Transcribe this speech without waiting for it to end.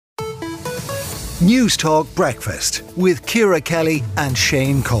News Talk Breakfast with Ciara Kelly and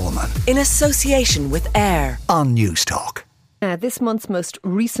Shane Coleman. In association with AIR On News Talk. This month's most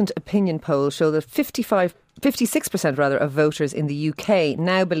recent opinion poll show that 56% of voters in the UK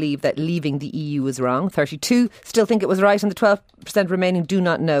now believe that leaving the EU is wrong. 32 still think it was right, and the 12% remaining do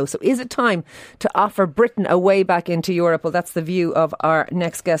not know. So is it time to offer Britain a way back into Europe? Well, that's the view of our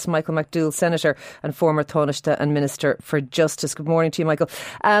next guest, Michael McDowell, Senator and former Taoiseach and Minister for Justice. Good morning to you, Michael.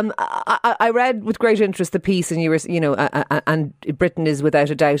 I read with great interest the piece, and you were, and Britain is without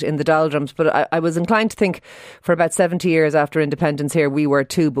a doubt in the doldrums. But I was inclined to think for about 70 years after independence here, we were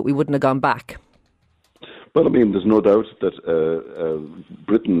too, but we wouldn't have gone back. Well, I mean, there's no doubt that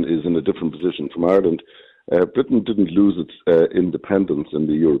Britain is in a different position from Ireland. Britain didn't lose its independence in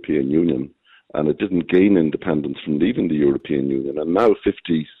the European Union, and it didn't gain independence from leaving the European Union. And now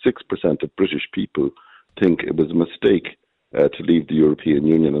 56% of British people think it was a mistake to leave the European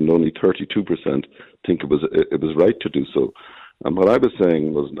Union, and only 32% think it was right to do so. And what I was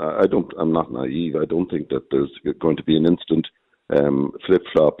saying was, I'm not naive. I don't think that there's going to be an instant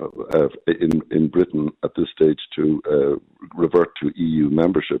flip-flop in Britain at this stage to revert to EU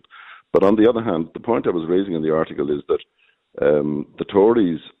membership. But on the other hand, the point I was raising in the article is that the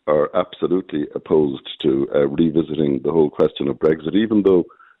Tories are absolutely opposed to revisiting the whole question of Brexit, even though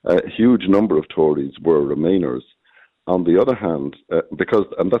a huge number of Tories were Remainers. On the other hand, because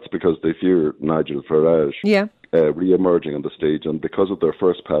they fear Nigel Farage re-emerging on the stage, and because of their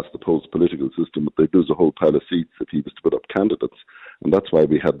first past the post political system, they'd lose a whole pile of seats if he was to put up candidates. And that's why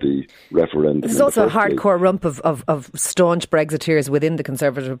we had the referendum. There's also a hardcore rump of staunch Brexiteers within the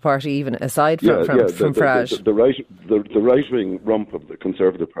Conservative Party, even aside from Farage. The right-wing rump of the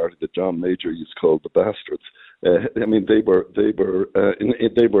Conservative Party that John Major used to call the bastards. They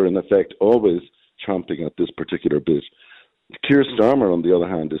were in effect always chomping at this particular bit. Keir Starmer, on the other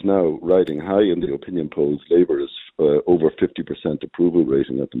hand, is now riding high in the opinion polls. Labour is over 50% approval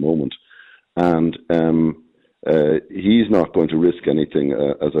rating at the moment. And he's not going to risk anything.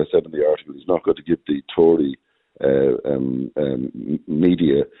 As I said in the article, he's not going to give the Tory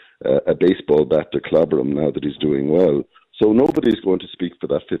media a baseball bat to clobber him now that he's doing well. So nobody's going to speak for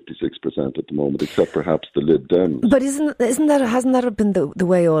that 56% at the moment, except perhaps the Lib Dems. But hasn't that been the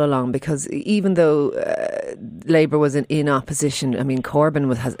way all along? Because even though Labour was in opposition, I mean, Corbyn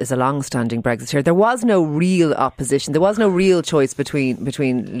is a long-standing Brexiteer. There was no real opposition. There was no real choice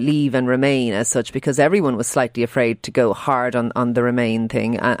between leave and remain as such, because everyone was slightly afraid to go hard on the remain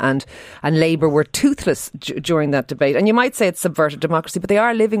thing. And Labour were toothless during that debate. And you might say it's subverted democracy, but they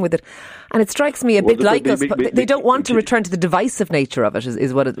are living with it. And it strikes me a bit like us, but they don't want to return to the divisive nature of it,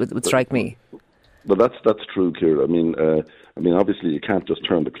 is what it would strike me. Well, that's true, Ciara. I mean, obviously you can't just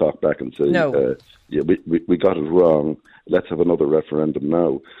turn the clock back and say, no. We got it wrong. Let's have another referendum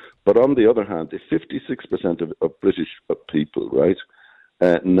now. But on the other hand, if 56% of British people, right,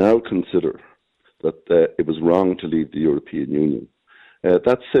 now consider that it was wrong to leave the European Union,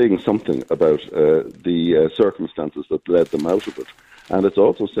 that's saying something about the circumstances that led them out of it. And it's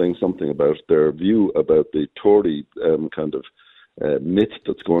also saying something about their view about the Tory kind of myth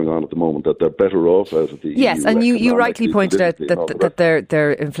that's going on at the moment, that they're better off out of the EU. Yes, and you rightly pointed out that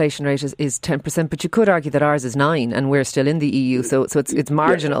their inflation rate is 10%, but you could argue that ours is 9% and we're still in the EU, so it's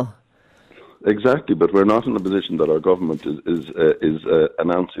marginal. Yeah, exactly, but we're not in a position that our government is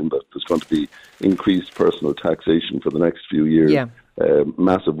announcing that there's going to be increased personal taxation for the next few years,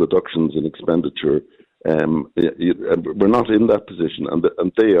 massive reductions in expenditure. We're not in that position, and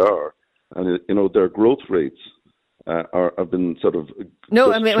they are, and their growth rates have been sort of.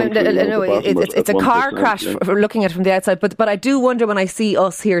 No, I mean, it's a car crash for looking at it from the outside. But I do wonder when I see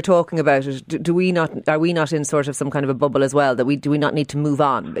us here talking about it, are we not in sort of some kind of a bubble as well? Do we not need to move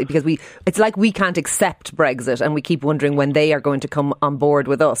on, because it's like we can't accept Brexit, and we keep wondering when they are going to come on board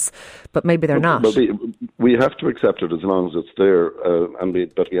with us, but maybe they're not. But we have to accept it as long as it's there,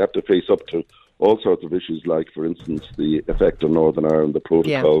 but we have to face up to all sorts of issues, like, for instance, the effect on Northern Ireland, the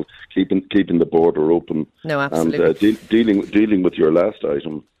protocol, keeping the border open. No, absolutely. And dealing with your last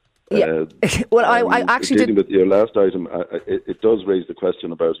item. Yeah. Well, I actually dealing with your last item, it does raise the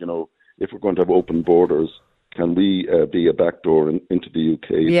question about, if we're going to have open borders, can we be a backdoor into the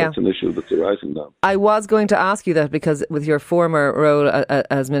UK? Yeah. That's an issue that's arising now. I was going to ask you that, because with your former role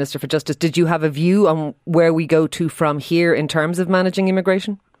as Minister for Justice, did you have a view on where we go to from here in terms of managing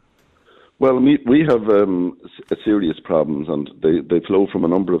immigration? Well, we have serious problems, and they flow from a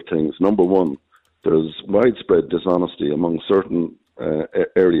number of things. Number one, there's widespread dishonesty among certain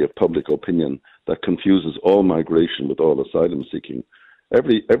area of public opinion that confuses all migration with all asylum seeking.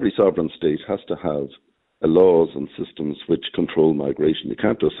 Every sovereign state has to have laws and systems which control migration. You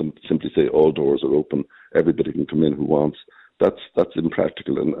can't just simply say all doors are open, everybody can come in who wants. That's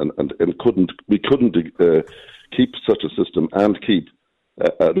impractical, and we couldn't keep such a system and keep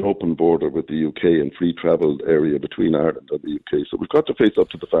an open border with the UK and free travel area between Ireland and the UK. So we've got to face up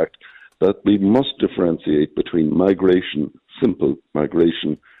to the fact that we must differentiate between migration, simple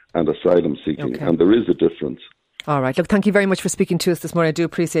migration, and asylum seeking, and there is a difference. All right. Look, thank you very much for speaking to us this morning. I do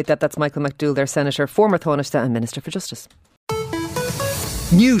appreciate that. That's Michael McDougall, their Senator, former Taoiseach and Minister for Justice.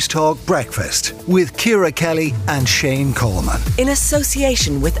 News Talk Breakfast with Ciara Kelly and Shane Coleman. In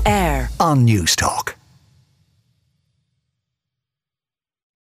association with AIR On News Talk.